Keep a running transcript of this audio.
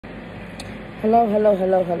Hello, hello,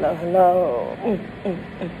 hello, hello, hello.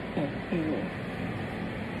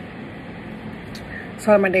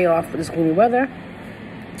 Started my day off with this gloomy weather,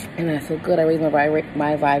 and I feel good. I raised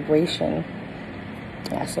my vibration.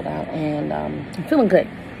 I slow down, and I'm feeling good.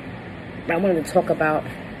 But I wanted to talk about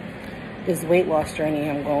this weight loss journey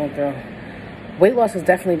I'm going through. Weight loss has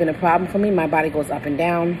definitely been a problem for me. My body goes up and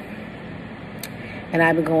down, and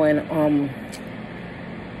I've been going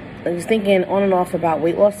I was thinking on and off about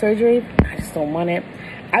weight loss surgery. I just don't want it.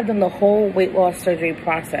 I've done the whole weight loss surgery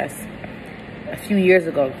process a few years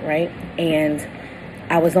ago, right? And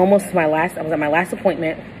I was almost at my last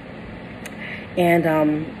appointment, and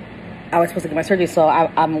I was supposed to get my surgery. So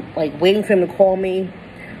I'm like waiting for him to call me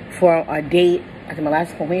for a date. I think my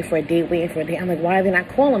last appointment, waiting for a date. I'm like, why are they not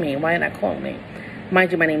calling me?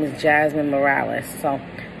 Mind you, my name is Jasmine Morales. So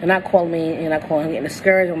they're not calling me, and I'm getting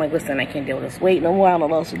discouraged. I'm like, listen, I can't deal with this weight no more. I don't know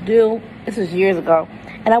what else to do. This was years ago,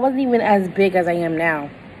 and I wasn't even as big as I am now.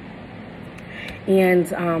 And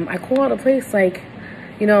I call the place like,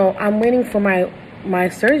 I'm waiting for my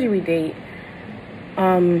surgery date.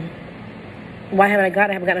 Why haven't I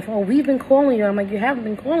gotten it? I haven't gotten it. Oh, we've been calling you. I'm like, you haven't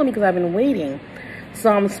been calling me because I've been waiting. So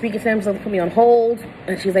I'm speaking to them, so they put me on hold.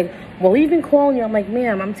 And she's like, well, we've been calling you. I'm like,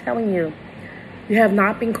 ma'am, I'm telling you, you have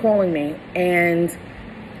not been calling me. And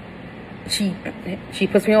she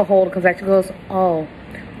puts me on hold, comes back, she goes, oh,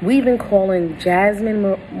 we've been calling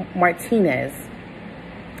Jasmine Martinez.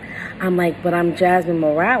 I'm like, but I'm Jasmine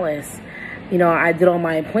Morales. I did all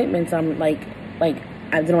my appointments. I'm I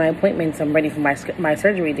did all my appointments. I'm ready for my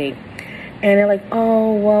surgery date. And they're like,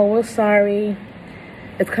 oh, well, we're sorry.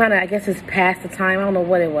 It's kind of, I guess it's past the time. I don't know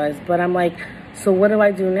what it was. But I'm like, so what do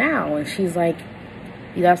I do now? And she's like,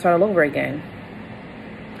 you got to start all over again.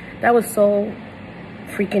 That was so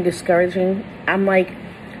freaking discouraging. I'm like,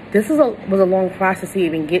 this was a long process to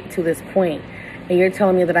even get to this point. And you're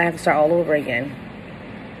telling me that I have to start all over again.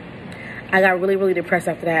 I got really, really depressed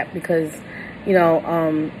after that because,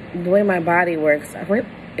 the way my body works,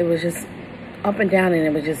 it was just up and down, and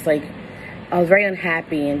it was just like, I was very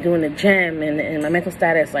unhappy and doing the gym, and my mental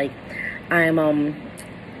status, like, I'm an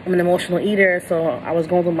emotional eater, so I was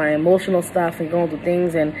going through my emotional stuff and going through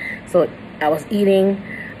things, and so I was eating.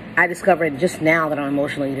 I discovered just now that I'm an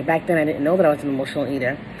emotional eater. Back then, I didn't know that I was an emotional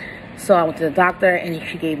eater. So I went to the doctor, and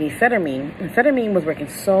she gave me Phetamine. And Phetamine was working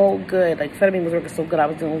so good. I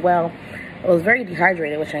was doing well. I was very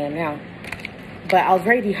dehydrated, which I am now. But I was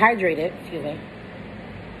very dehydrated,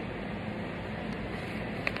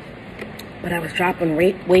 but I was dropping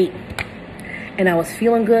weight, and I was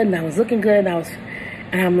feeling good, and I was looking good, and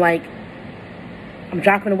I'm like, I'm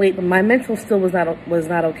dropping the weight, but my mental still was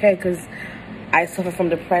not okay, because I suffer from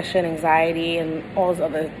depression, anxiety, and all this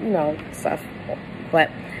other, stuff. But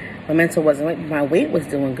my mental wasn't, my weight was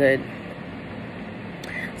doing good.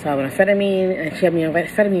 So I went on Phetamine, and she had me on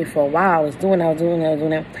Phetamine for a while. I was doing it.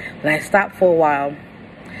 Then I stopped for a while.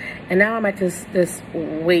 And now I'm at this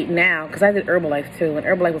weight now, because I did Herbalife too, and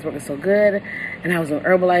Herbalife was working so good, and I was doing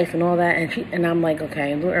Herbalife and all that, and I'm like,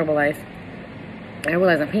 okay, I'm doing Herbalife. I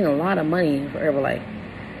realized I'm paying a lot of money for Herbalife.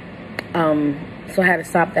 So I had to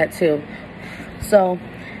stop that too. So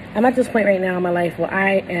I'm at this point right now in my life where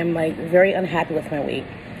I am like very unhappy with my weight.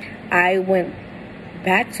 I went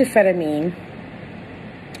back to Phetamine,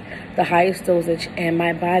 the highest dosage, and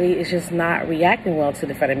my body is just not reacting well to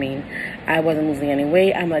the Phetamine. I wasn't losing any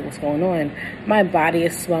weight. I'm like, what's going on? My body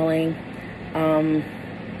is swelling.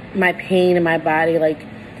 My pain in my body, like,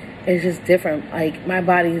 it's just different. Like, my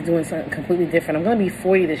body is doing something completely different. I'm going to be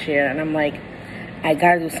 40 this year, and I'm like, I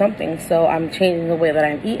got to do something. So I'm changing the way that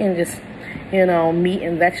I'm eating, just, meat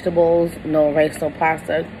and vegetables, no rice, no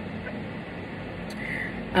pasta.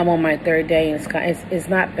 I'm on my third day, and it's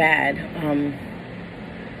not bad.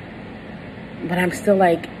 But I'm still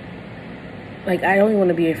like I don't even want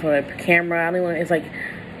to be in front of a camera. It's like,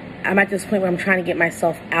 I'm at this point where I'm trying to get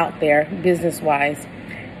myself out there business-wise.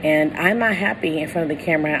 And I'm not happy in front of the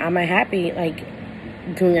camera. I'm not happy, like,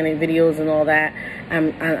 doing any videos and all that.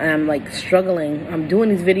 I'm like struggling. I'm doing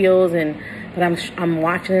these videos, but I'm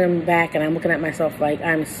watching them back, and I'm looking at myself like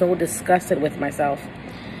I'm so disgusted with myself.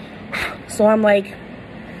 So I'm like,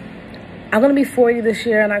 I'm going to be 40 this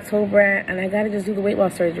year in October, and I got to just do the weight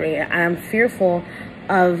loss surgery. I'm fearful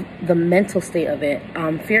of the mental state of it.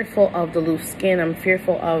 I'm fearful of the loose skin. I'm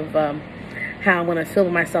fearful of how I'm going to feel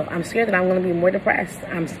with myself. I'm scared that I'm going to be more depressed.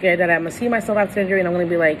 I'm scared that I'm going to see myself after surgery, and I'm going to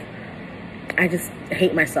be like, I just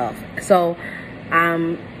hate myself. So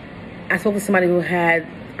I spoke to somebody who had,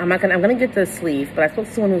 I'm going to get the sleeve, but I spoke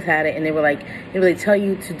to someone who's had it, and they were like, they tell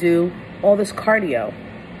you to do all this cardio.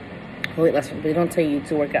 Weight loss, they don't tell you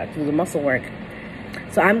to work out, to do the muscle work.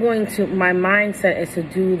 So I'm going to, my mindset is to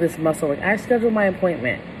do this muscle work. I scheduled my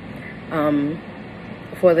appointment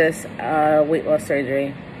for this weight loss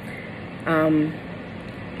surgery. I'm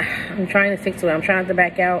trying to stick to it. I'm trying not to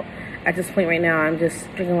back out. At this point right now, I'm just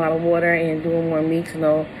drinking a lot of water and doing more meats,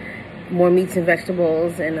 more meats and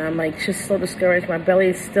vegetables. And I'm like just so discouraged. My belly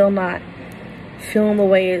is still not feeling the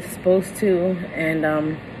way it's supposed to. And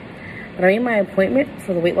but I made my appointment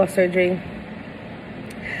for the weight loss surgery.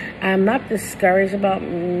 I'm not discouraged about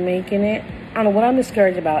making it. I don't know what I'm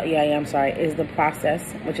discouraged about. I'm sorry, is the process,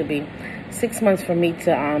 which would be 6 months for me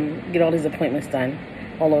to get all these appointments done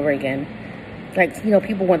all over again. Like,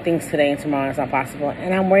 people want things today and tomorrow, and it's not possible.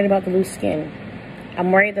 And I'm worried about the loose skin.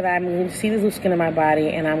 I'm worried that I'm going to see this loose skin in my body,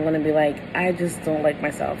 and I'm going to be like, I just don't like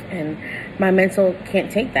myself. And my mental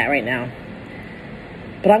can't take that right now.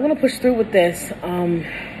 But I'm going to push through with this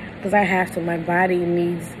because I have to. My body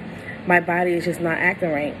is just not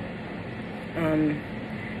acting right.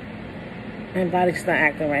 My body's just not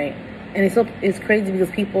acting right. And it's crazy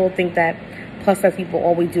because people think that plus size people,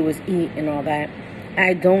 all we do is eat and all that.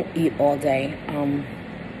 I don't eat all day.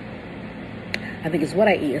 I think it's what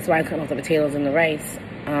I eat. It's why I cut off the potatoes and the rice,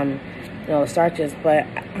 the starches. But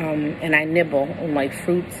and I nibble on like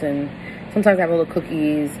fruits, and sometimes I have little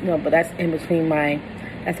cookies. But that's in between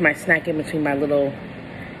that's my snack in between my little.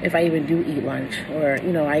 If I even do eat lunch, or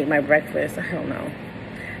I eat my breakfast. I don't know.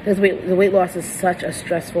 The weight loss is such a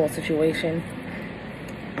stressful situation.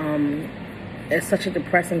 It's such a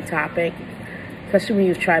depressing topic, especially when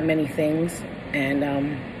you've tried many things. And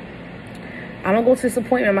I'm gonna go to this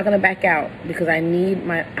appointment. I'm not gonna back out because I need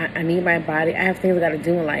my body. I have things I gotta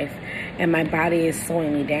do in life, and my body is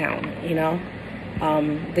slowing me down.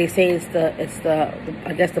 They say it's the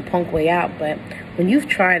I guess the punk way out. But when you've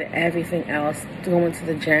tried everything else, going to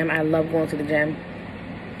the gym, I love going to the gym.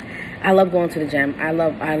 I love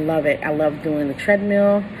it. I love doing the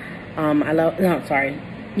treadmill. The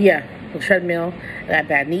treadmill. I got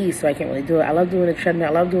bad knees, so I can't really do it. I love doing the treadmill.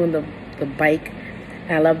 I love doing the bike,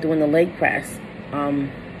 and I love doing the leg press.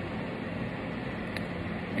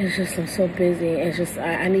 It's just, I'm so busy. It's just,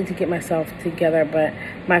 I need to get myself together. But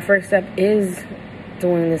my first step is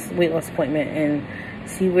doing this weight loss appointment and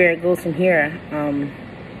see where it goes from here.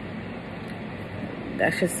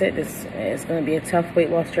 That's just it. It's going to be a tough weight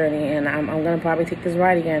loss journey, and I'm going to probably take this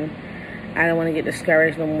ride again. I don't want to get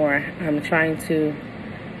discouraged no more. I'm trying to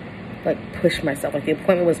push myself. Like I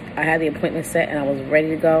had the appointment set and I was ready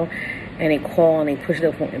to go, and they call and they push the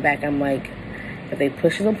appointment back. I'm like, if they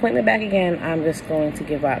push the appointment back again, I'm just going to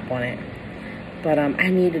give up on it. But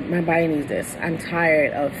my body needs this. I'm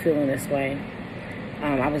tired of feeling this way.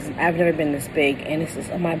 I've never been this big, and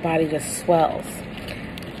my body just swells.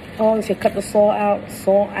 Oh, they should cut the salt out.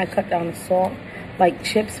 I cut down the salt. Like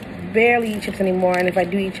chips, barely eat chips anymore. And if I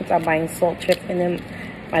do eat chips, I'm buying salt chips. And then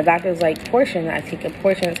my doctor's like, portion. I take a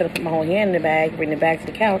portion instead of putting my whole hand in the bag, bring the bag to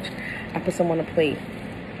the couch. I put some on a plate.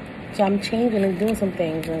 So I'm changing and doing some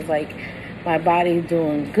things. And it's like my body's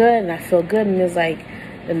doing good, and I feel good. And it's like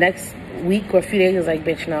the next week or a few days, it's like,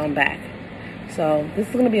 bitch, now I'm back. So this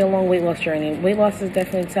is going to be a long weight loss journey. Weight loss is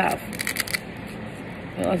definitely tough.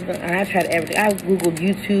 And I've tried everything. I've Googled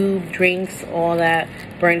YouTube, drinks, all that,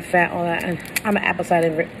 burn fat, all that. And I'm an apple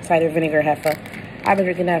cider vinegar heifer. I've been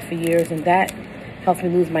drinking that for years, and that helps me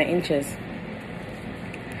lose my inches.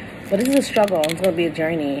 But this is a struggle. It's going to be a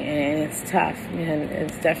journey, and it's tough. And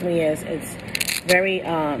it definitely is. It's very,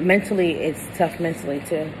 mentally, it's tough mentally,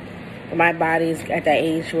 too. But my body's at that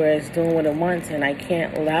age where it's doing what it wants, and I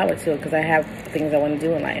can't allow it to because I have things I want to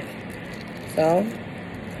do in life. So,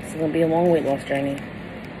 it's going to be a long weight loss journey.